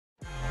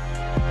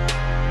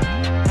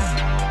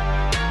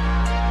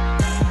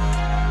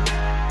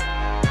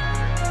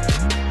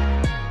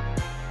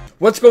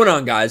What's going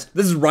on, guys?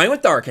 This is Ryan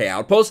with RK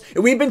Outpost,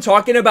 and we've been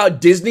talking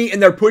about Disney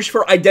and their push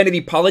for identity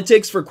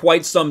politics for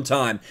quite some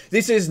time.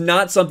 This is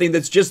not something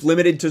that's just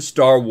limited to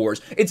Star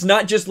Wars. It's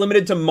not just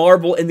limited to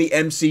Marvel and the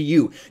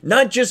MCU.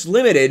 Not just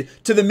limited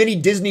to the many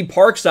Disney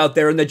parks out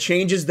there and the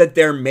changes that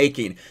they're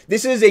making.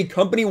 This is a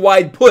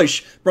company-wide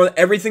push from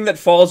everything that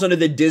falls under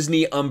the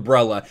Disney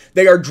umbrella.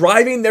 They are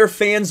driving their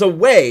fans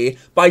away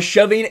by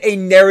shoving a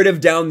narrative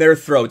down their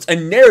throats. A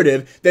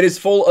narrative that is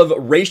full of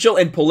racial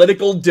and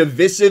political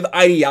divisive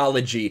ideology.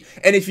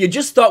 And if you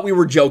just thought we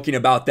were joking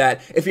about that,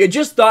 if you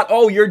just thought,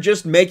 oh, you're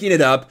just making it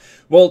up,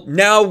 well,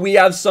 now we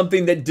have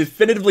something that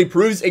definitively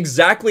proves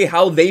exactly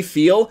how they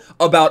feel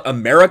about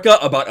America,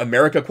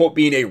 quote,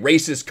 being a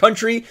racist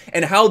country,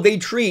 and how they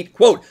treat,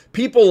 quote,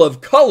 people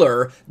of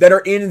color that are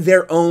in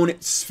their own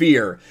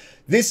sphere.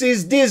 This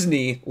is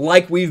Disney,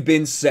 like we've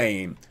been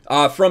saying.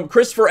 From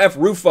Christopher F.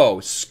 Rufo,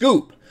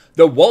 Scoop.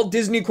 The Walt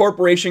Disney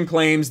Corporation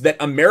claims that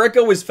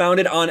America was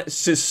founded on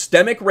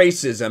systemic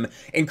racism,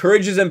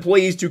 encourages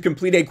employees to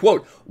complete a,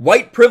 quote,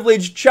 white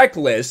privilege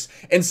checklist,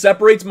 and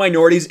separates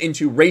minorities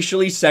into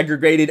racially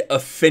segregated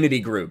affinity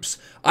groups.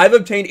 I've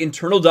obtained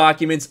internal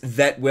documents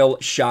that will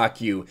shock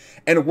you,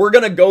 and we're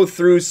going to go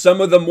through some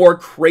of the more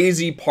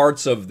crazy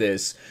parts of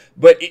this.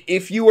 But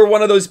if you were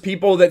one of those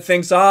people that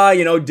thinks,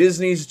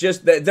 Disney's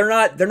just, they're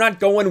not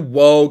going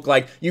woke,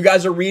 like, you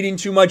guys are reading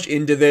too much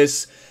into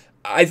this,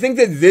 I think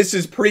that this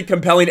is pretty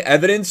compelling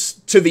evidence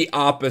to the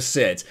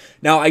opposite.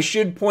 Now, I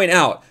should point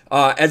out,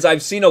 as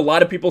I've seen a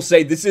lot of people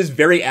say, this is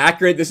very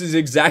accurate. This is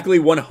exactly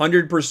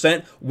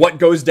 100% what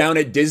goes down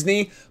at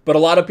Disney. But a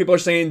lot of people are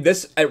saying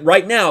this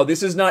right now,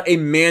 this is not a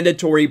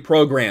mandatory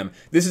program.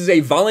 This is a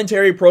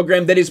voluntary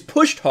program that is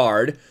pushed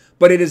hard,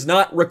 but it is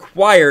not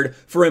required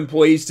for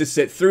employees to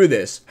sit through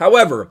this.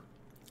 However,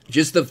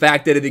 just the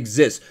fact that it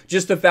exists,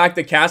 just the fact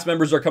that cast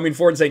members are coming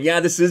forward and saying, yeah,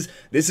 this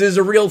is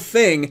a real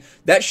thing,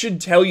 that should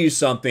tell you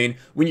something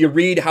when you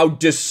read how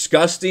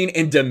disgusting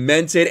and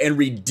demented and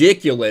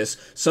ridiculous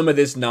some of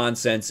this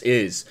nonsense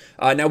is.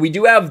 Now, we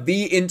do have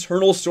the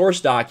internal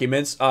source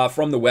documents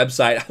from the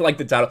website. I like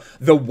the title,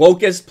 The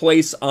Wokest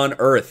Place on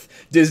Earth.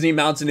 Disney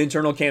mounts an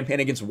internal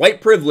campaign against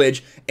white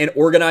privilege and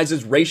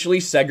organizes racially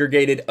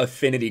segregated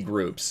affinity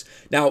groups.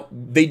 Now,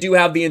 they do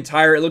have the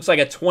entire, it looks like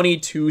a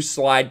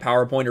 22-slide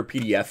PowerPoint or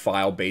PDF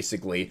file,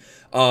 basically.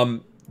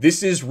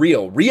 This is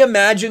real.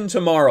 Reimagine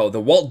tomorrow, the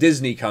Walt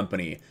Disney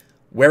Company,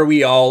 where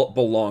we all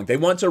belong. They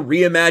want to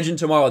reimagine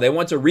tomorrow. They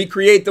want to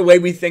recreate the way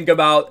we think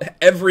about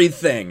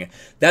everything.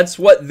 That's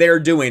what they're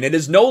doing. It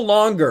is no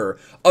longer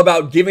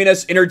about giving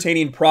us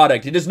entertaining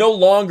product. It is no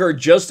longer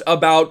just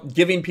about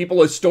giving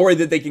people a story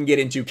that they can get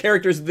into,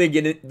 characters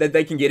that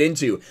they can get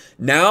into.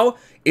 Now,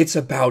 it's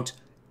about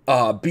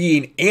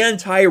being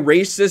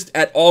anti-racist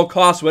at all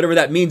costs, whatever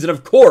that means. And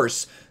of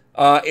course,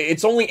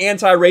 it's only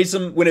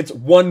anti-racism when it's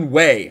one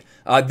way.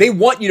 They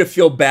want you to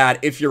feel bad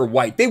if you're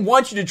white. They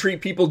want you to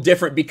treat people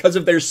different because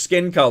of their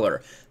skin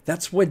color.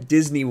 That's what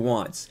Disney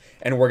wants,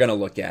 and we're going to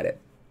look at it.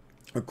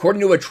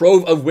 According to a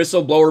trove of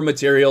whistleblower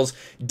materials,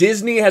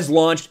 Disney has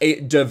launched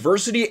a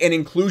diversity and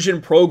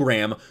inclusion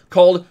program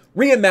called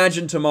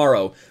Reimagine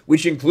Tomorrow,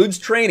 which includes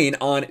training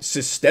on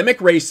systemic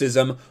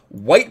racism,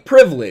 white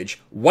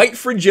privilege, white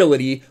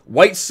fragility,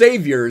 white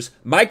saviors,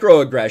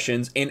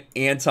 microaggressions, and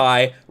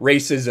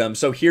anti-racism.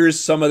 So here's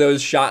some of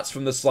those shots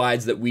from the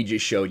slides that we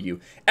just showed you.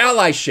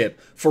 Allyship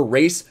for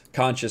race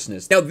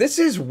consciousness. Now, this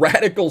is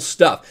radical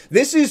stuff.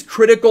 This is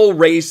critical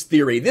race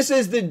theory. This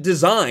is the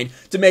design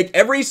to make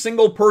every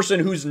single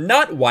person who's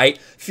not white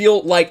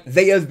feel like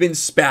they have been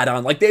spat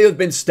on, like they have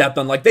been stepped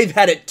on, like they've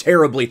had it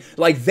terribly,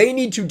 like they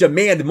need to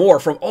demand more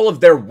from all of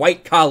their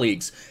white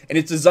colleagues. And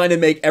it's designed to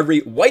make every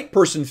white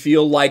person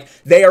feel like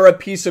they are a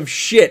piece of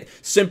shit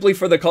simply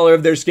for the color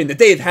of their skin, that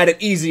they have had it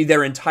easy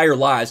their entire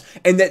lives,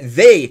 and that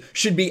they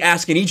should be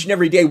asking each and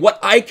every day what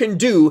I can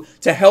do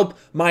to help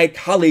my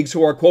colleagues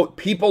who are, quote,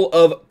 people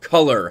of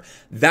color.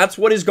 That's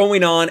what is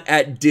going on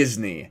at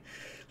Disney.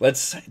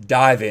 Let's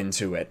dive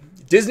into it.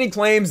 Disney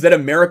claims that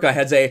America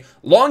has a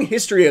long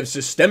history of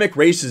systemic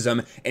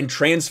racism and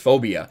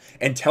transphobia,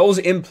 and tells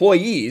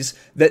employees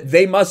that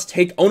they must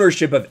take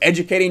ownership of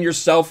educating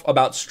yourself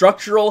about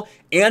structural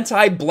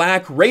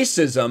anti-black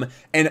racism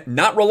and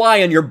not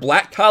rely on your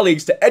black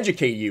colleagues to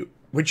educate you,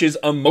 which is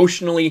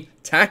emotionally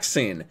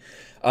taxing.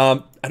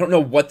 I don't know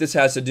what this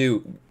has to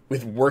do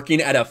with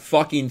working at a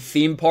fucking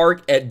theme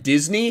park at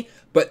Disney,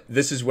 but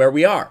this is where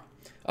we are.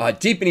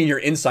 Deepening your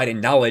insight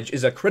and knowledge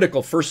is a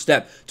critical first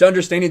step to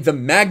understanding the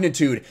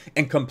magnitude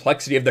and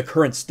complexity of the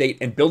current state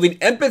and building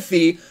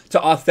empathy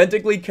to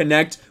authentically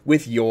connect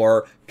with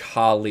your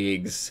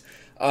colleagues.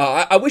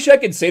 I wish I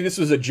could say this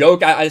was a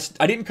joke. I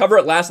didn't cover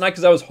it last night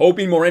because I was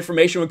hoping more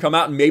information would come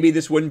out and maybe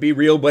this wouldn't be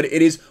real, but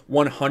it is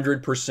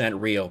 100%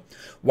 real.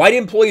 White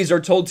employees are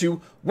told to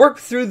work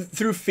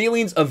through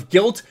feelings of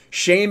guilt,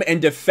 shame,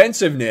 and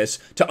defensiveness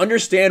to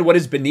understand what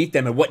is beneath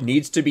them and what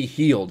needs to be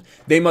healed.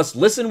 They must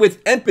listen with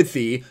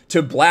empathy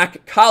to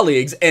black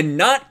colleagues and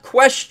not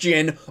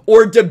question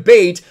or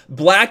debate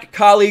black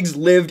colleagues'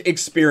 lived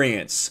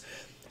experience.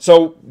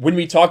 So when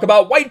we talk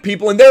about white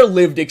people and their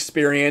lived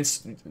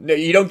experience,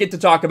 you don't get to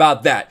talk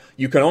about that.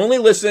 You can only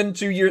listen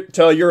to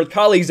your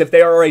colleagues if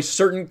they are a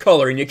certain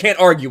color, and you can't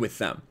argue with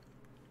them.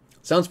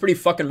 Sounds pretty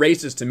fucking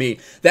racist to me.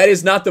 That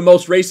is not the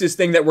most racist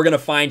thing that we're going to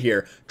find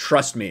here.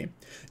 Trust me.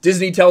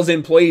 Disney tells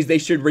employees they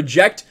should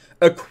reject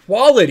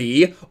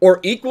equality or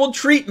equal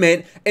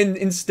treatment and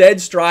instead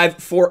strive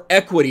for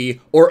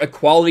equity or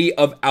equality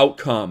of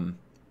outcome.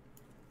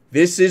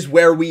 This is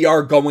where we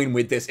are going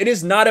with this. It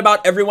is not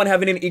about everyone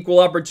having an equal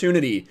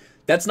opportunity.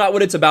 That's not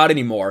what it's about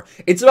anymore.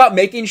 It's about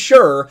making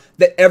sure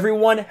that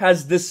everyone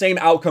has the same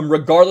outcome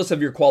regardless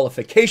of your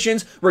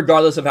qualifications,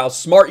 regardless of how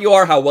smart you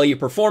are, how well you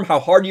perform, how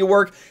hard you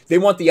work. They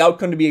want the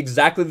outcome to be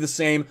exactly the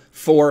same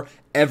for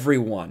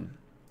everyone.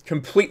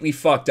 Completely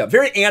fucked up.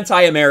 Very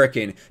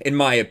anti-American, in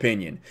my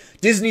opinion.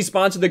 Disney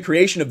sponsored the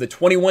creation of the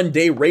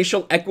 21-day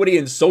Racial Equity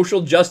and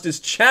Social Justice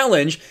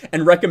Challenge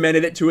and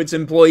recommended it to its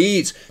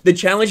employees. The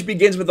challenge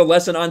begins with a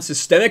lesson on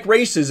systemic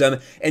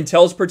racism and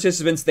tells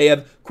participants they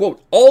have,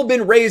 quote, all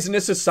been raised in a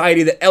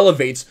society that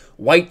elevates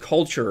white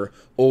culture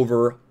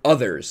over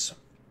others.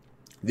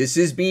 This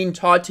is being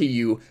taught to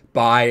you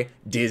by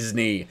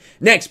Disney.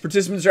 Next,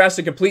 participants are asked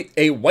to complete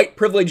a white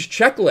privilege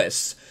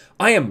checklist.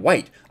 I am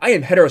white. I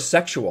am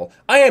heterosexual.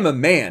 I am a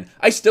man.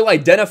 I still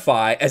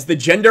identify as the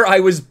gender I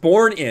was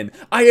born in.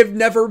 I have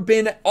never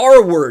been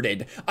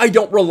R-worded. I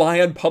don't rely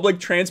on public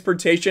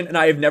transportation, and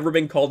I have never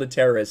been called a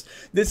terrorist.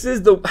 This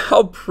is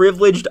how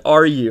privileged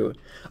are you?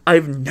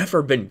 I've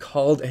never been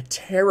called a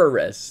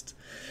terrorist.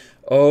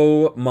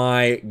 Oh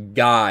my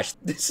gosh.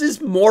 This is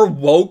more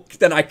woke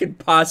than I could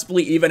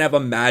possibly even have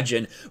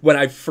imagined when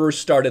I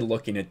first started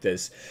looking at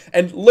this.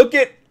 And look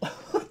at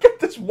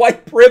this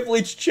white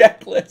privilege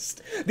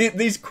checklist.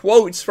 These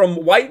quotes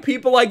from white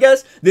people, I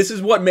guess. This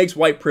is what makes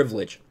white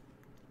privilege.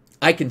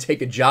 I can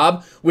take a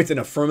job with an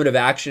affirmative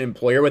action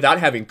employer without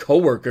having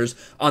coworkers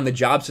on the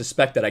job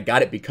suspect that I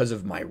got it because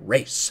of my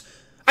race.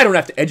 I don't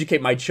have to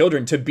educate my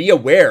children to be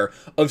aware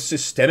of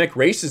systemic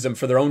racism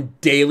for their own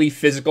daily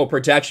physical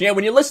protection. Yeah,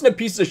 when you listen to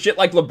pieces of shit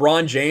like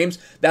LeBron James,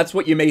 that's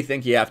what you may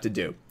think you have to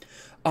do.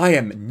 I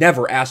am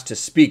never asked to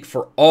speak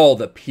for all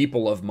the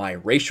people of my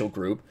racial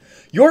group.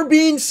 You're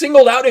being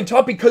singled out and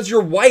taught because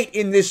you're white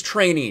in this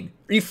training.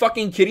 Are you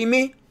fucking kidding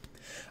me?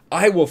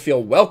 I will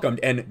feel welcomed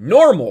and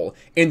normal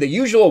in the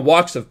usual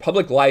walks of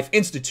public life,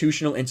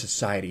 institutional, and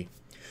society.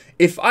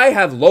 If I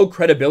have low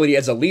credibility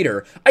as a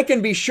leader, I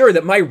can be sure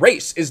that my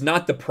race is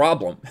not the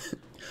problem.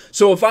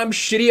 So if I'm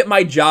shitty at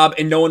my job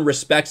and no one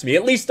respects me,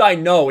 at least I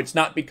know it's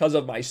not because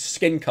of my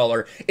skin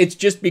color. It's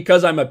just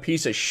because I'm a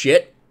piece of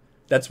shit.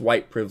 That's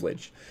white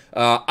privilege.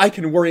 I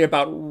can worry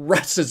about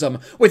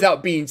racism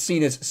without being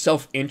seen as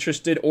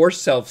self-interested or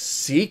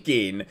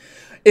self-seeking.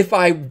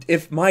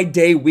 If my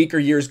day, week, or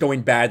year is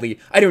going badly,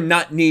 I do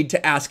not need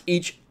to ask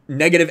each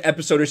negative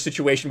episode or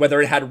situation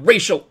whether it had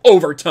racial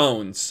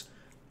overtones.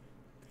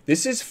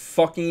 This is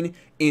fucking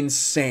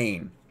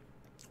insane.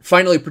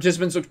 Finally,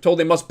 participants are told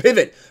they must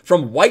pivot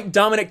from white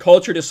dominant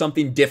culture to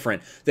something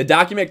different. The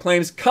document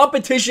claims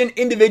competition,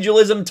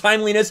 individualism,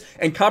 timeliness,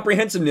 and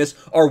comprehensiveness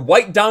are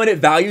white dominant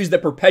values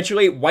that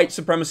perpetuate white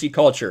supremacy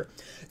culture.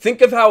 Think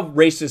of how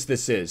racist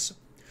this is.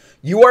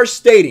 You are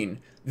stating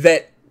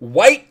that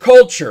white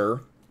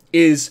culture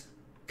is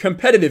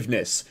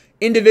competitiveness,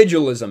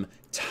 individualism,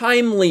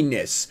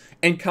 timeliness,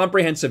 and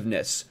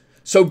comprehensiveness.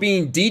 So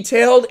being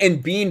detailed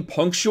and being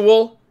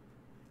punctual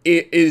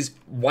is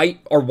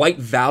white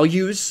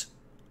values.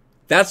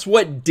 That's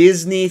what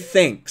Disney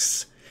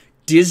thinks.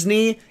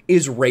 Disney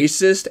is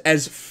racist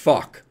as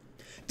fuck.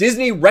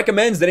 Disney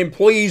recommends that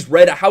employees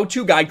read a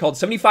how-to guide called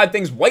 75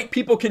 Things White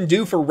People Can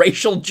Do for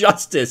Racial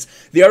Justice.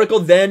 The article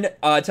then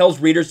tells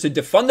readers to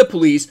defund the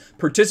police,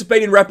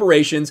 participate in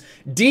reparations,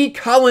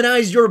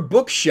 decolonize your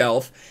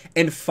bookshelf,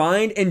 and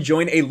find and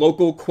join a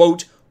local,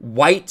 quote,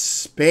 white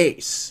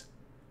space.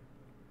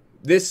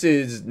 This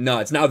is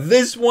nuts. Now,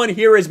 this one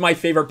here is my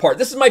favorite part.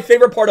 This is my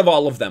favorite part of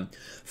all of them.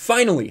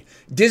 Finally,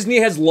 Disney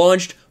has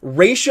launched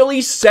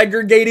racially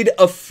segregated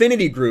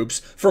affinity groups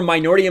for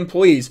minority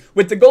employees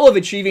with the goal of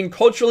achieving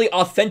culturally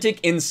authentic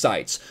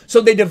insights.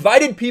 So they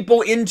divided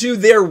people into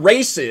their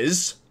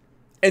races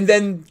and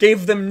then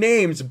gave them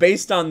names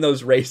based on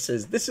those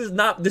races. This is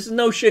no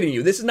shitting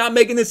you. This is not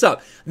making this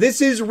up.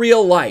 This is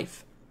real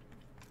life.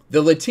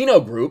 The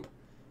Latino group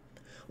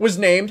was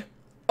named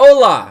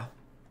Hola.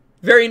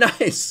 Very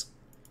nice.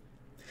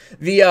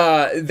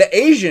 The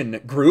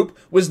Asian group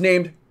was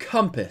named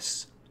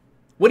Compass.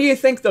 What do you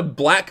think the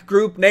black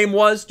group name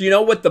was? Do you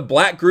know what the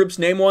black group's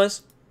name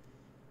was?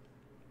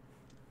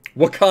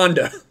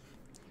 Wakanda.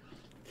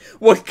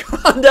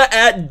 Wakanda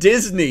at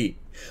Disney.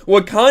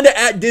 Wakanda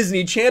at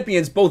Disney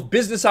champions both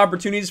business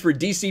opportunities for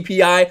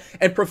DCPI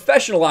and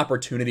professional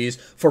opportunities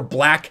for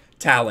black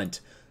talent.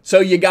 So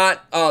you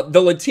got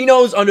the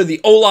Latinos under the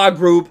Hola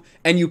group,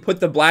 and you put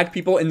the black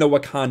people in the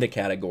Wakanda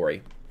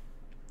category.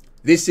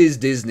 This is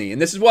Disney, and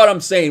this is what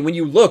I'm saying. When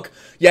you look,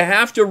 you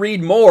have to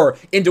read more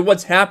into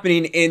what's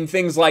happening in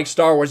things like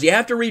Star Wars. You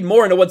have to read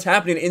more into what's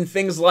happening in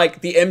things like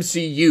the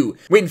MCU.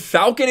 When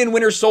Falcon and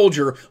Winter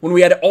Soldier, when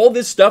we had all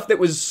this stuff that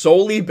was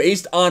solely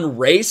based on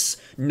race,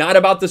 not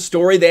about the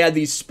story, they had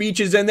these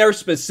speeches in there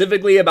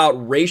specifically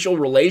about racial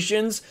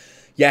relations.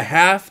 You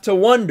have to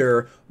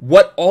wonder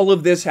what all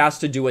of this has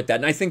to do with that,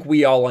 and I think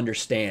we all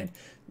understand.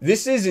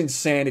 This is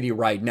insanity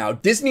right now.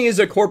 Disney is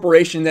a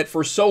corporation that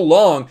for so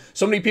long,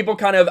 so many people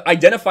kind of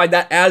identified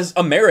that as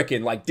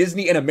American, like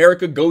Disney and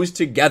America goes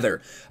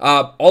together.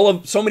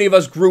 So many of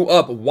us grew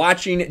up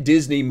watching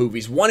Disney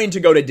movies, wanting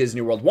to go to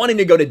Disney World, wanting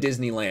to go to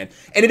Disneyland.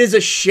 And it is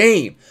a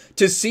shame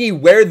to see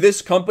where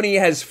this company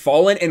has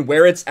fallen and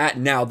where it's at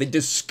now. The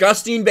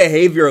disgusting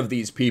behavior of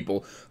these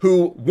people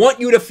who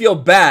want you to feel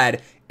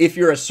bad if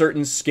you're a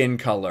certain skin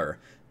color.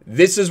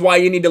 This is why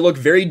you need to look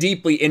very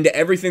deeply into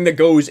everything that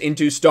goes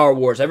into Star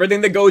Wars,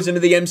 everything that goes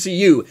into the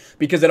MCU,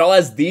 because it all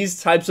has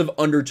these types of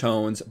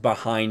undertones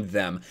behind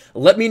them.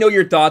 Let me know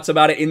your thoughts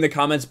about it in the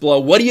comments below.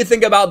 What do you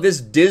think about this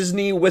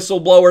Disney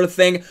whistleblower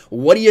thing?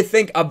 What do you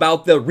think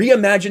about the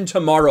Reimagine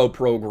Tomorrow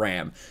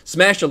program?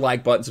 Smash the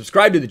like button,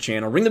 subscribe to the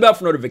channel, ring the bell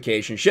for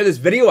notifications, share this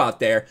video out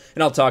there,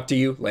 and I'll talk to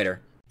you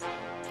later.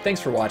 Thanks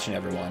for watching,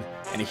 everyone,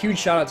 and a huge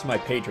shout out to my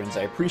patrons.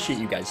 I appreciate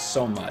you guys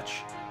so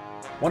much.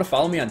 Want to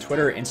follow me on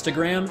Twitter or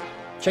Instagram?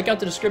 Check out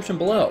the description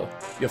below.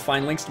 You'll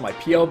find links to my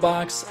P.O.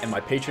 box and my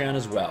Patreon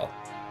as well.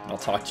 And I'll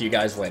talk to you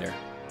guys later.